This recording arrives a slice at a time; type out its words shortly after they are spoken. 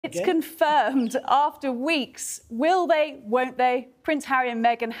It's confirmed after weeks. Will they, won't they? Prince Harry and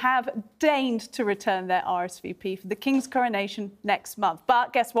Meghan have deigned to return their RSVP for the King's coronation next month.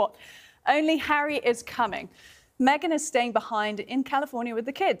 But guess what? Only Harry is coming. Meghan is staying behind in California with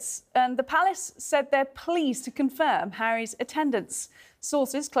the kids. And the palace said they're pleased to confirm Harry's attendance.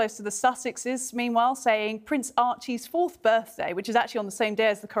 Sources close to the Sussexes, meanwhile, saying Prince Archie's 4th birthday, which is actually on the same day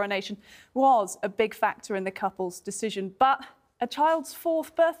as the coronation, was a big factor in the couple's decision. But a child's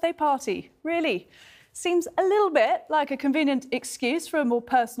 4th birthday party, really? Seems a little bit like a convenient excuse for a more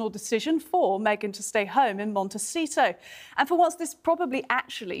personal decision for Meghan to stay home in Montecito. And for once, this probably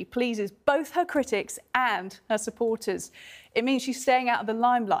actually pleases both her critics and her supporters. It means she's staying out of the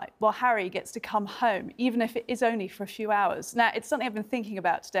limelight while Harry gets to come home, even if it is only for a few hours. Now, it's something I've been thinking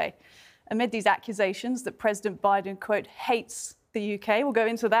about today. Amid these accusations that President Biden, quote, hates the UK, we'll go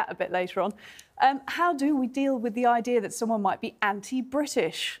into that a bit later on, how do we deal with the idea that someone might be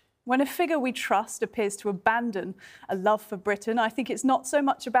anti-British? When a figure we trust appears to abandon a love for Britain, I think it's not so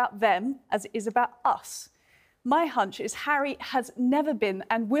much about them as it is about us. My hunch is Harry has never been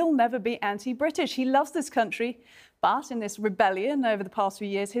and will never be anti-British. He loves this country, but in this rebellion over the past few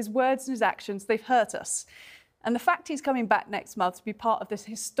years, his words and his actions, they've hurt us. And the fact he's coming back next month to be part of this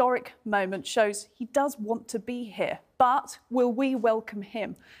historic moment shows he does want to be here. But will we welcome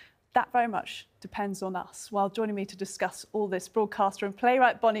him? That very much depends on us. Well, joining me to discuss all this, broadcaster and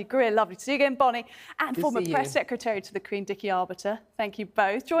playwright Bonnie Greer. Lovely to see you again, Bonnie. And former press secretary to the Queen, Dickie Arbiter. Thank you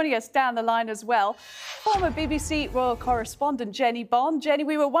both. Joining us down the line as well, former BBC royal correspondent Jenny Bond. Jenny,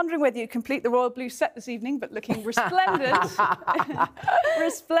 we were wondering whether you'd complete the royal blue set this evening, but looking resplendent,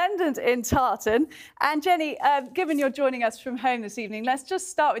 resplendent in tartan. And Jenny, given you're joining us from home this evening, let's just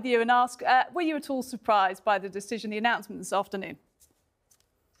start with you and ask, were you at all surprised by the decision, the announcement this afternoon?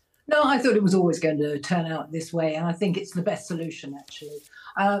 No, I thought it was always going to turn out this way, and I think it's the best solution, actually.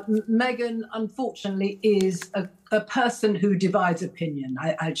 Meghan, unfortunately, is a person who divides opinion.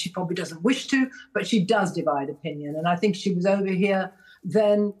 She probably doesn't wish to, but she does divide opinion. And I think if she was over here,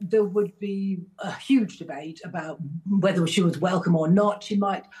 then there would be a huge debate about whether she was welcome or not.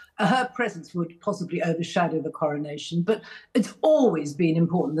 Her presence would possibly overshadow the coronation. But it's always been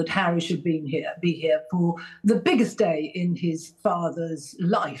important that Harry should be here for the biggest day in his father's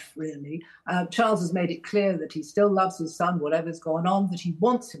life, really. Charles has made it clear that he still loves his son, whatever's going on, that he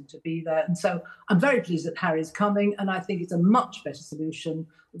wants him to be there. And so I'm very pleased that Harry's coming, and I think it's a much better solution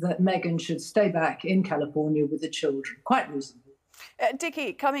that Meghan should stay back in California with the children, quite reasonably.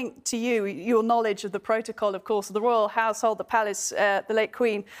 Dickie, coming to you, your knowledge of the protocol, of course, of the royal household, the palace, the late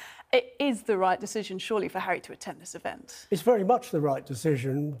Queen, it is the right decision, surely, for Harry to attend this event? It's very much the right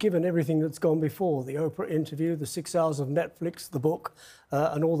decision, given everything that's gone before, the Oprah interview, the 6 hours of Netflix, the book,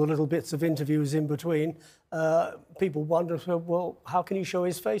 and all the little bits of interviews in between. People wonder, well, how can he show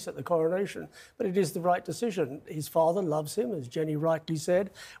his face at the coronation? But it is the right decision. His father loves him, as Jenny rightly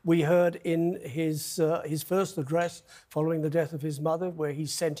said. We heard in his first address following the death of his mother, where he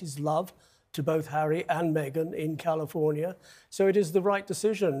sent his love to both Harry and Meghan in California. So it is the right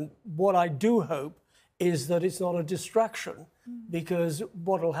decision. What I do hope is that it's not a distraction, because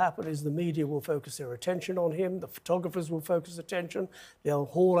what will happen is the media will focus their attention on him, the photographers will focus attention, they'll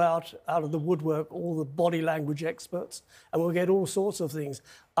haul out of the woodwork all the body language experts, and we'll get all sorts of things.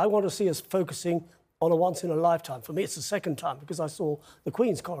 I want to see us focusing on a once-in-a-lifetime. For me, it's the second time, because I saw the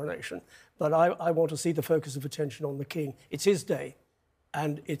Queen's coronation, but I want to see the focus of attention on the King. It's his day,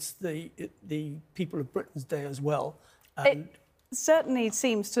 and it's the people of Britain's day as well. And certainly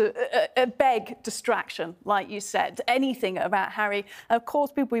seems to beg distraction, like you said. Anything about Harry. Of course,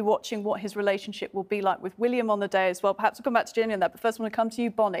 people will be watching what his relationship will be like with William on the day as well. Perhaps we'll come back to Jenny on that, but first I want to come to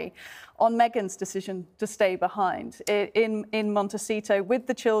you, Bonnie, on Meghan's decision to stay behind in Montecito with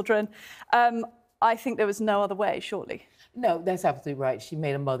the children. I think there was no other way, surely. No, that's absolutely right. She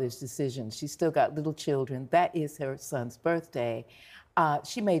made a mother's decision. She's still got little children. That is her son's birthday.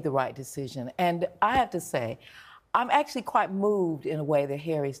 She made the right decision. And I have to say, I'm actually quite moved in a way that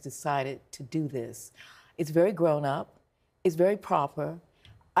Harry's decided to do this. It's very grown up. It's very proper.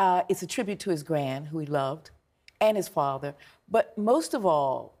 It's a tribute to his gran, who he loved, and his father. But most of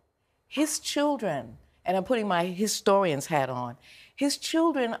all, his children, and I'm putting my historian's hat on, his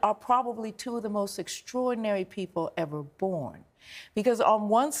children are probably two of the most extraordinary people ever born. Because on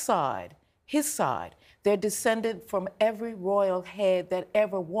one side, his side, they're descended from every royal head that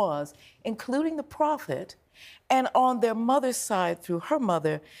ever was, including the prophet. And on their mother's side, through her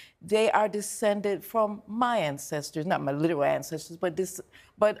mother, they are descended from my ancestors, not my literal ancestors,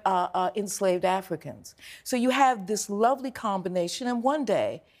 but enslaved Africans. So you have this lovely combination, and one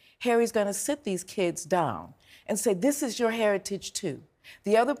day, Harry's going to sit these kids down and say, this is your heritage too.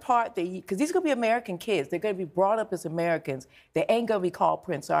 The other part, because these are going to be American kids. They're going to be brought up as Americans. They ain't going to be called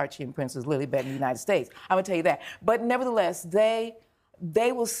Prince Archie and Princess Lilibet in the United States. I'm going to tell you that. But nevertheless, they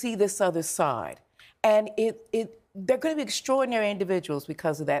will see this other side. And they're going to be extraordinary individuals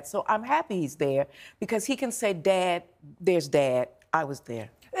because of that. So I'm happy he's there because he can say, Dad, there's Dad. I was there.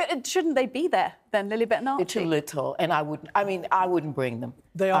 Shouldn't they be there then, Lilibet and Archie? They're too little, and I wouldn't bring them.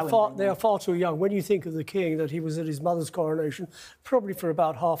 They are far too young. When you think of the king, that he was at his mother's coronation, probably for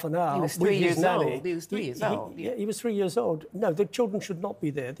about half an hour. He was 3 years old. He was 3 years old. Yeah, he was 3 years old. No, the children should not be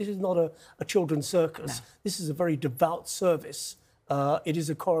there. This is not a children's circus. No. This is a very devout service. It is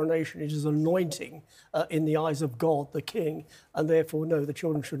a coronation. It is anointing in the eyes of God, the king, and therefore, no, the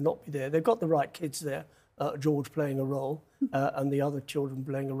children should not be there. They've got the right kids there. George playing a role, and the other children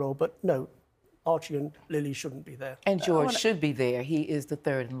playing a role. But no, Archie and Lily shouldn't be there. And George should be there. He is the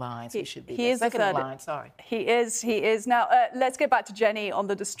third in line, so he should be there. He is second the in third line, sorry. He is. Now, let's go back to Jenny on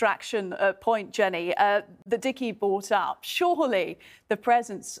the distraction point, Jenny, that Dickie brought up. Surely the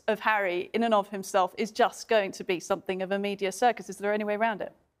presence of Harry in and of himself is just going to be something of a media circus. Is there any way around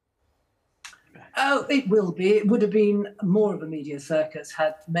it? Oh, it will be. It would have been more of a media circus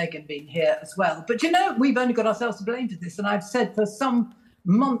had Meghan been here as well. But, you know, we've only got ourselves to blame for this. And I've said for some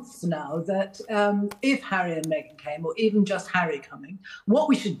months now that if Harry and Meghan came, or even just Harry coming, what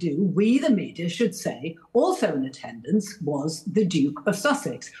we should do, we, the media, should say, also in attendance was the Duke of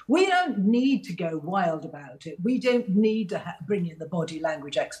Sussex. We don't need to go wild about it. We don't need to bring in the body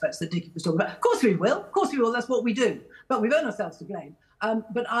language experts that Dickie was talking about. Of course we will. Of course we will. That's what we do. But we've only ourselves to blame.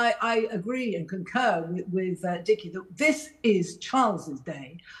 But I agree and concur with Dickie that this is Charles's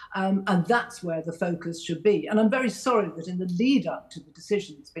day, and that's where the focus should be. And I'm very sorry that in the lead up to the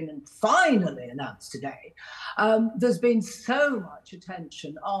decision that's been finally announced today, there's been so much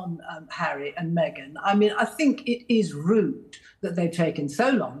attention on Harry and Meghan. I mean, I think it is rude that they've taken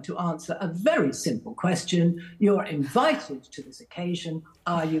so long to answer a very simple question. You're invited to this occasion.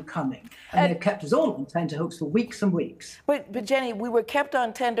 Are you coming? And they've kept us all on tenterhooks for weeks and weeks. But Jenny, we were kept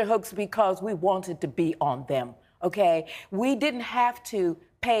on tenterhooks because we wanted to be on them, okay? We didn't have to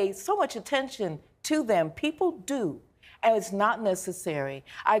pay so much attention to them. People do, and it's not necessary.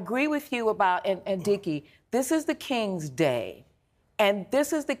 I agree with you about, and Dickie, this is the King's Day. And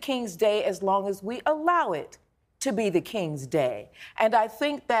this is the King's Day as long as we allow it to be the King's Day. And I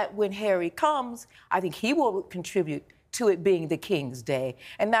think that when Harry comes, I think he will contribute to it being the King's Day.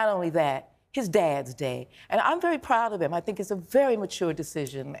 And not only that, his dad's day. And I'm very proud of him. I think it's a very mature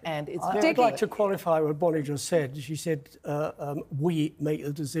decision, and it's very I'd like to qualify what Bonnie just said. She said, we make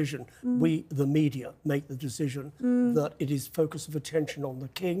the decision. We, the media, make the decision that it is focus of attention on the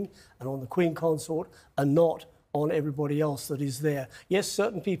King and on the Queen Consort and not on everybody else that is there. Yes,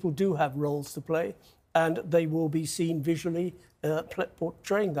 certain people do have roles to play, and they will be seen visually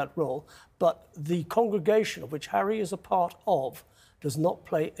portraying that role. But the congregation of which Harry is a part of does not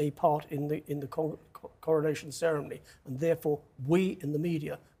play a part in the coronation ceremony, and therefore we in the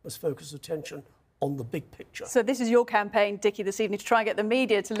media must focus attention on the big picture. So this is your campaign, Dickie, this evening to try and get the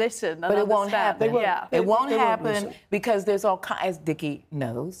media to listen. But it won't happen. It won't happen because there's all kinds, as Dickie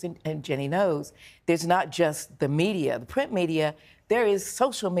knows and Jenny knows, there's not just the media, the print media, there is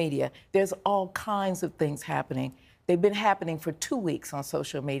social media. There's all kinds of things happening. They've been happening for 2 weeks on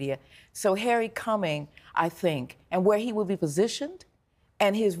social media. So Harry coming, I think, and where he will be positioned,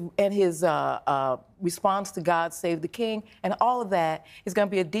 and his response to God Save the King, and all of that is going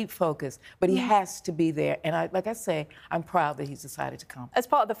to be a deep focus. But he has to be there. And like I say, I'm proud that he's decided to come. As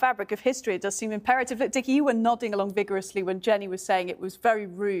part of the fabric of history, it does seem imperative. Look, Dickie, you were nodding along vigorously when Jenny was saying it was very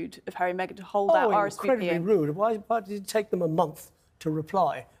rude of Harry and Meghan to hold out RSVP. Incredibly rude. Why did it take them a month to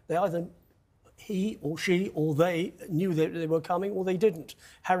reply? They either... he or she or they knew that they were coming, or they didn't.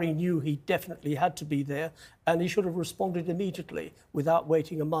 Harry knew he definitely had to be there, and he should have responded immediately without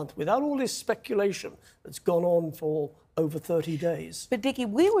waiting a month, without all this speculation that's gone on for over 30 days. But, Dickie,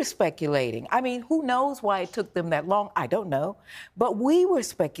 we were speculating. I mean, who knows why it took them that long? I don't know. But we were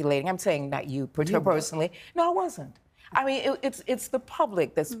speculating. I'm saying not you personally. No, I wasn't. I mean, it's the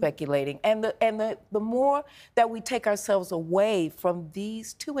public that's speculating, and the more that we take ourselves away from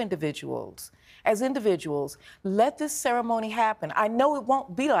these two individuals, as individuals, let this ceremony happen. I know it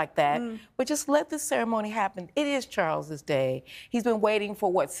won't be like that, but just let this ceremony happen. It is Charles's day. He's been waiting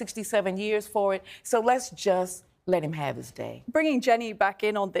for, what, 67 years for it? So let's just let him have his day. Bringing Jenny back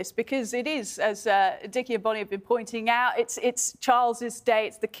in on this, because it is, as Dickie and Bonnie have been pointing out, it's Charles's day,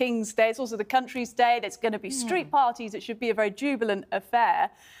 it's the King's day, it's also the country's day. There's going to be street parties. It should be a very jubilant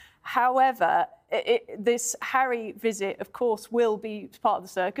affair. However, this Harry visit, of course, will be part of the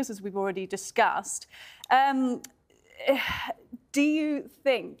circus, as we've already discussed. Do you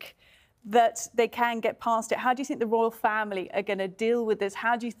think that they can get past it? How do you think the royal family are going to deal with this?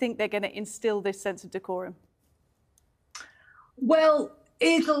 How do you think they're going to instill this sense of decorum? Well,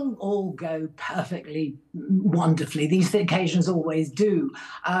 it'll all go perfectly wonderfully. These occasions always do.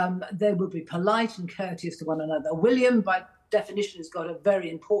 They will be polite and courteous to one another. William, by definition, has got a very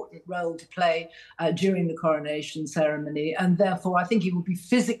important role to play during the coronation ceremony, and therefore I think he will be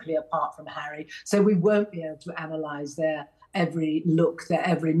physically apart from Harry, so we won't be able to analyse their every look, their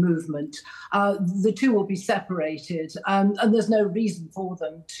every movement. The two will be separated, and there's no reason for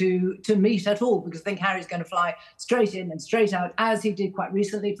them to meet at all, because I think Harry's going to fly straight in and straight out, as he did quite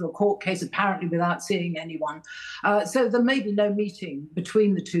recently for a court case, apparently without seeing anyone. So there may be no meeting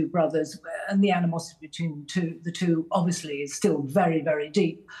between the two brothers, and the animosity between the two obviously is still very, very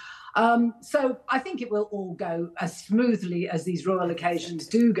deep. So I think it will all go as smoothly as these royal occasions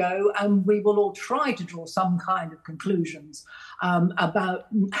do go, and we will all try to draw some kind of conclusions about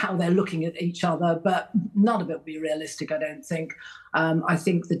how they're looking at each other, but none of it will be realistic, I don't think. I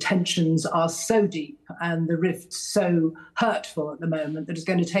think the tensions are so deep and the rifts so hurtful at the moment that it's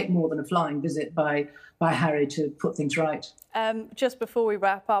going to take more than a flying visit by Harry to put things right. Just before we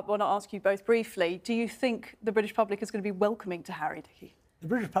wrap up, I want to ask you both briefly, do you think the British public is going to be welcoming to Harry, Dickie? The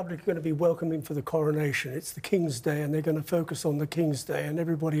British public are going to be welcoming for the coronation. It's the King's Day, and they're going to focus on the King's Day, and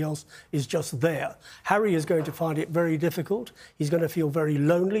everybody else is just there. Harry is going to find it very difficult. He's going to feel very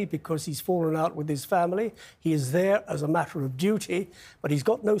lonely because he's fallen out with his family. He is there as a matter of duty, but he's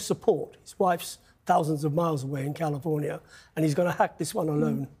got no support. His wife's thousands of miles away in California, and he's going to hack this one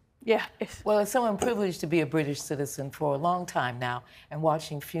alone. Yeah. Well, as someone privileged to be a British citizen for a long time now and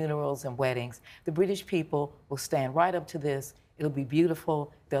watching funerals and weddings, the British people will stand right up to this. It'll be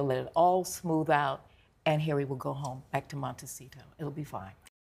beautiful. They'll let it all smooth out, and Harry will go home back to Montecito. It'll be fine.